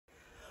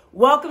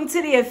Welcome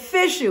to the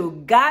official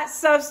Got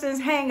Substance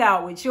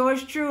Hangout with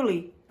yours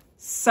truly,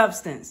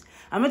 Substance.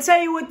 I'm going to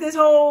tell you what this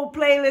whole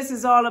playlist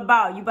is all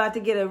about. You're about to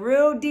get a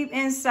real deep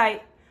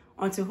insight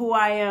onto who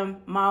I am,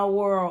 my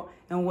world,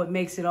 and what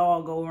makes it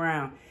all go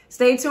around.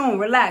 Stay tuned,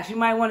 relax. You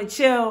might want to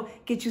chill,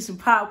 get you some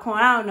popcorn,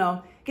 I don't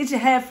know. Get your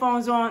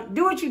headphones on,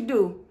 do what you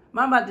do.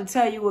 I'm about to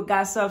tell you what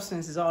Got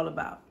Substance is all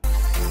about.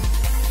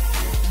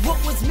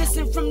 What was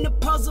missing from the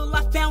puzzle,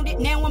 I found it,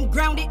 now I'm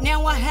grounded,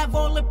 now I have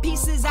all the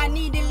pieces I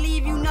need to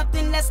leave you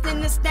nothing less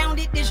than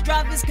astounded. This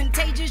drive is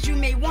contagious, you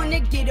may want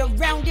to get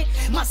around it.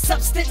 My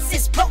substance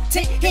is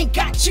potent, ain't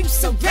got you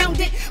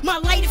surrounded. My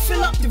lighter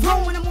fill up the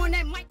room when I'm on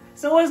that mic.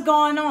 So what's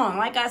going on?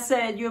 Like I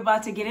said, you're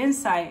about to get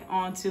insight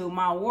onto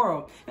my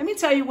world. Let me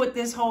tell you what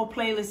this whole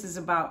playlist is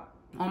about.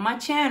 On my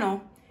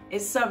channel,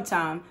 it's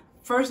Subtime.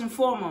 First and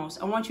foremost,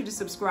 I want you to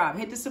subscribe.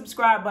 Hit the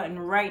subscribe button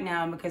right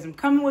now because I'm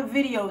coming with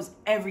videos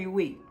every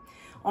week.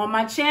 On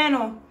my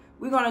channel,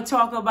 we're going to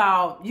talk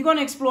about, you're going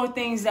to explore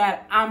things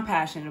that I'm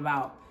passionate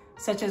about,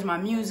 such as my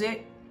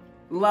music,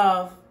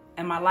 love,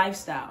 and my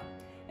lifestyle.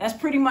 That's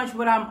pretty much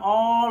what I'm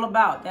all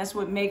about. That's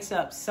what makes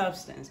up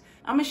Substance.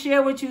 I'm going to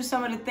share with you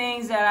some of the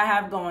things that I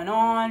have going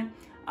on.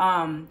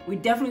 We're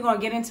definitely going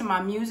to get into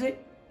my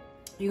music.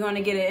 You're going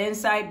to get an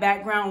insight,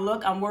 background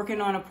look. I'm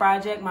working on a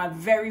project, my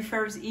very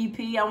first EP.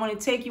 I want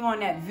to take you on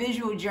that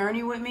visual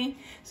journey with me.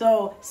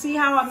 So see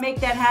how I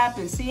make that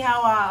happen. See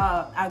how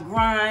I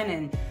grind,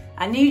 and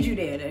I need you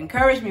there to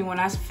encourage me when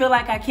I feel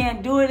like I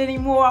can't do it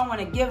anymore. I want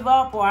to give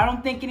up, or I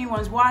don't think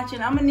anyone's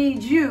watching. I'm going to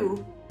need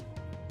you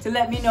to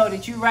let me know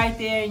that you're right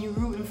there and you're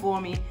rooting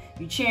for me.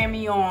 You cheer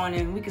me on,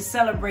 and we can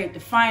celebrate the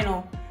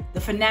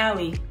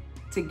finale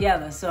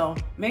together. So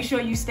make sure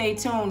you stay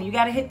tuned. You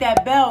got to hit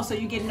that bell so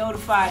you get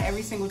notified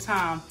every single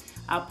time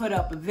I put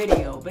up a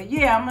video. But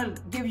yeah, I'm gonna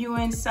give you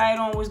insight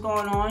on what's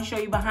going on, show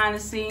you behind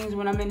the scenes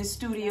when I'm in the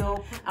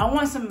studio. I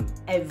want some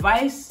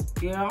advice,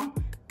 you know.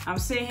 I'm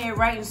sitting here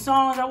writing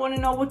songs. I want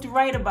to know what to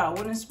write about,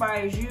 what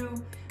inspires you.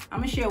 I'm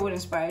gonna share what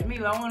inspires me,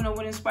 but I want to know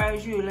what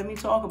inspires you. Let me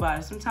talk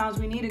about it. Sometimes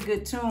we need a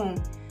good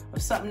tune or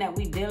something that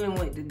we dealing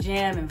with to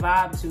jam and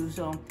vibe to.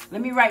 So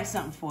let me write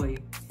something for you.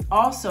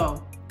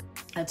 Also,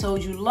 I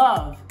told you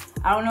love.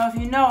 I don't know if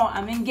you know,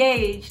 I'm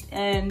engaged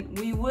and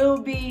we will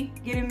be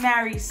getting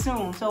married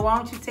soon. So why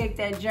don't you take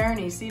that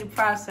journey, see the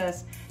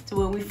process to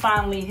where we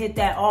finally hit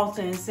that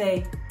altar and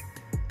say,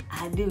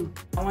 I do.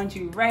 I want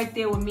you right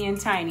there with me and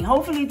Tiny.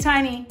 Hopefully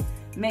Tiny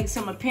makes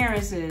some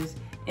appearances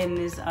in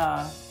these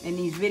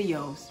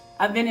videos.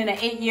 I've been in an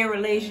 8-year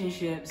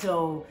relationship,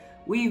 so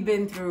we've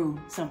been through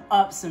some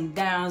ups, some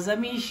downs. Let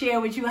me share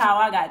with you how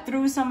I got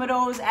through some of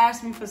those.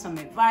 Ask me for some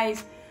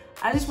advice.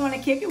 I just want to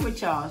kick it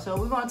with y'all. So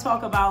we're going to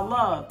talk about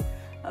love.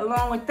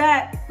 Along with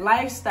that,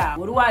 lifestyle.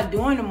 What do I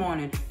do in the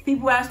morning?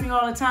 People ask me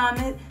all the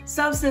time,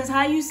 Substance,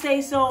 how you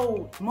stay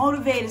so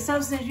motivated?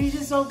 Substance, you're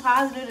just so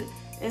positive.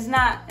 It's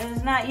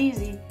not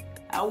easy.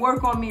 I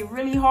work on me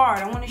really hard.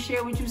 I want to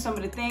share with you some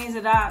of the things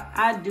that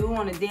I do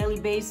on a daily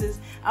basis.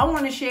 I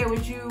want to share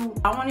with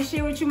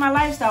you my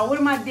lifestyle. What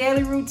are my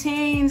daily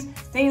routines?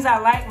 Things I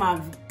like, my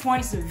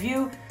points of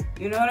view.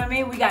 You know what I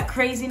mean? We got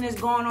craziness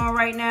going on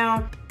right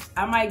now.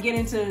 I might get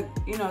into,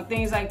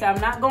 things like that.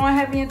 I'm not going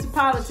heavy into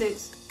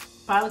politics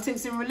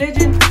and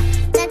religion.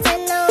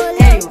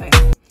 Anyway,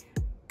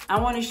 I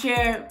want to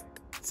share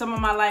some of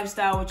my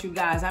lifestyle with you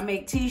guys. I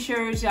make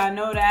t-shirts, y'all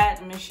know that.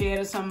 I'm going to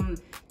share some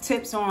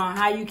tips on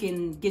how you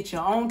can get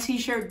your own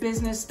t-shirt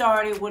business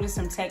started. What are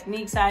some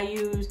techniques I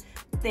use?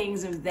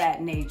 Things of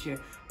that nature.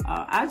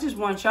 I just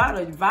want y'all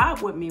to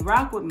vibe with me,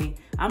 rock with me.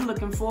 I'm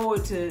looking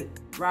forward to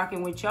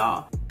rocking with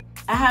y'all.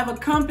 I have a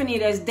company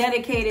that's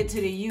dedicated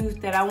to the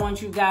youth that I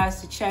want you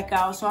guys to check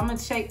out. So I'm going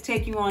to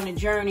take you on the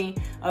journey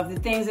of the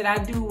things that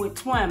I do with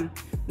TWIM,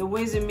 the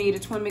Wiz and Me, the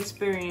TWIM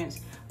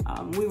experience.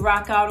 We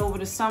rock out over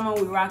the summer.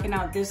 We're rocking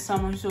out this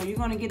summer. So you're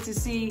going to get to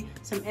see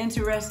some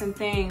interesting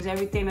things,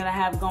 everything that I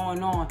have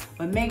going on.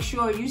 But make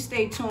sure you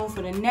stay tuned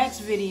for the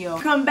next video.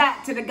 Come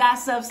back to the Got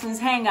Substance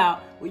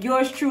Hangout with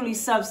yours truly,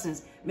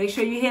 Substance. Make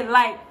sure you hit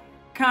like,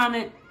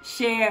 comment,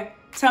 share.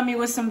 Tell me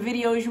what some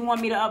videos you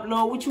want me to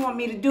upload, what you want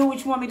me to do,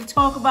 what you want me to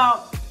talk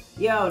about.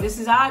 Yo, this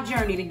is our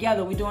journey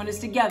together. We're doing this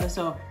together,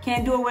 so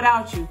can't do it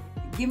without you.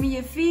 Give me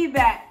your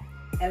feedback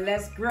and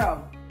let's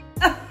grow.